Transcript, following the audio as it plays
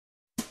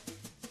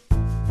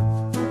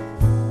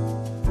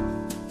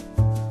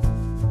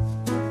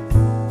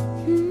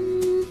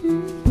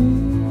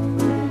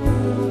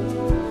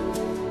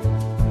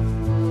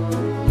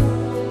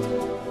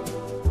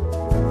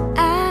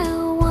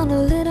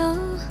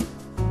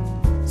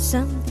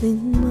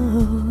something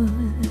more.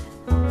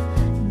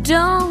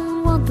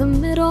 Don't want the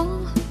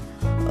middle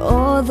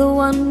or the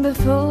one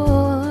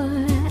before.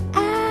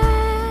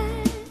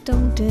 I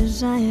don't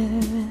desire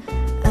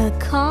a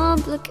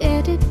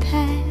complicated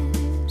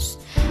past.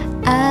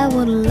 I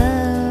want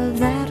love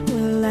that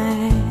will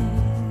last.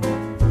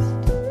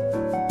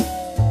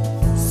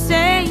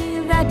 Say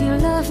that you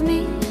love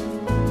me,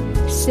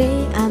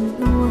 say I'm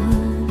the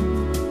one.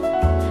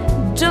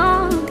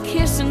 Don't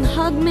kiss and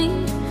hug me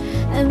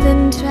and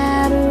then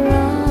try to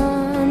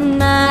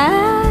run.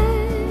 I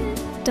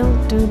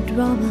don't do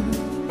drama,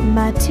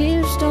 my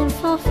tears don't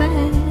fall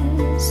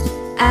fast.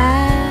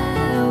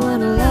 I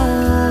want a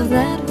love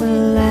that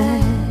will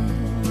last.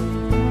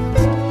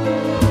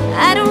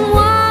 I don't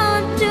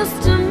want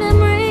just a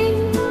memory,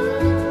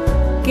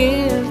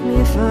 give me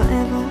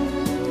forever.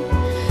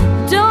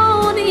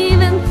 Don't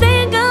even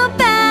think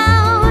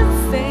about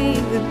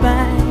saying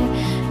goodbye,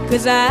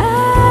 'cause I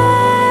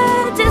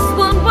just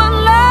want one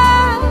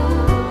love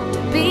to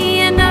be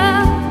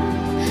enough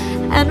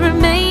and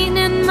remain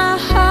in my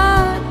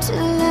heart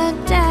till I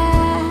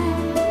die.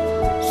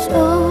 So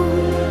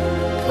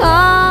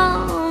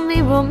call me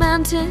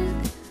romantic,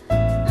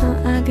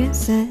 I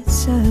guess that's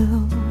so.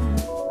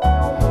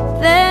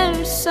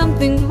 There's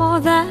something more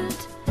that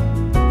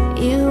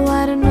you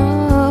ought to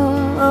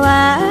know.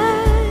 I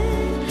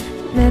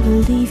never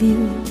leave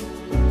you,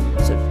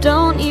 so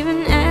don't even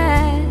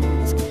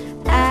ask.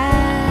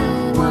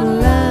 I want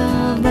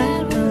love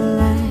that will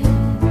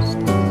last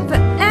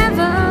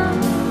forever.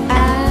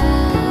 I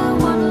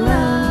want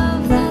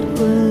love that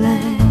will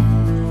last.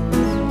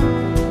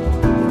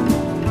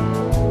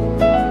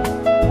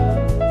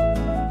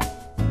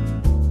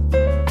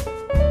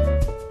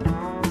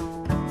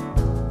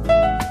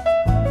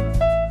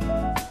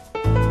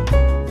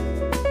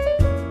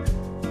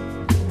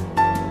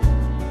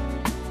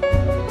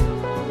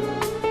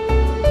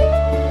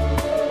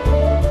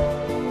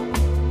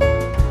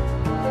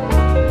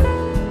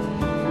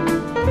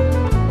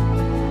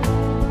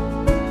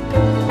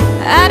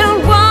 I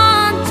don't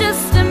want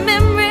just a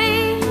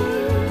memory,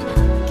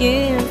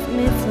 give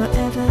me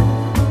forever.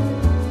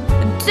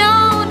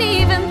 Don't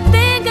even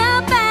think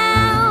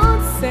about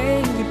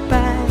saying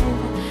goodbye,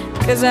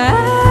 'cause I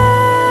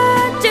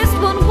just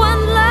want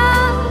one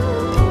love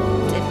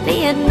to be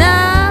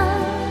enough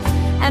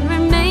and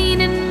remain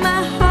in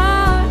my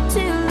heart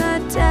till I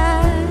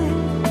die.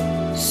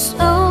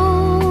 So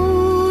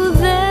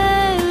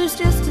there's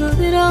just a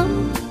little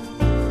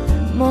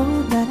more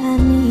that I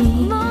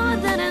need. More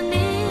that I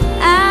need.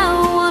 I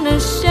wanna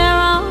share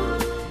all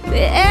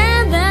the air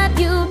that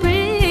you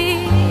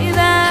breathe.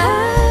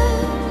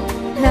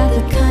 I'm not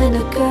the kind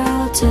of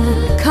girl to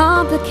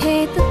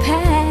complicate the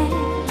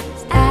past.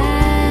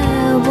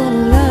 I want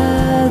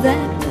love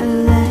that will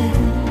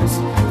last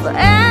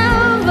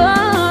forever.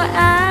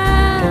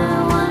 I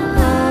want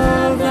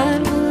love that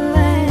will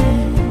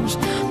last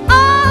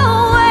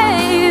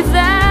always.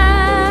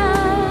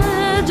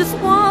 I just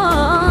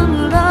want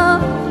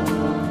love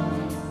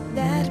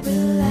that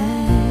will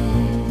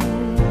last.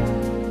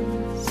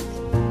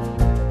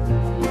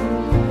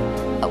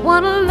 I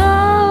wanna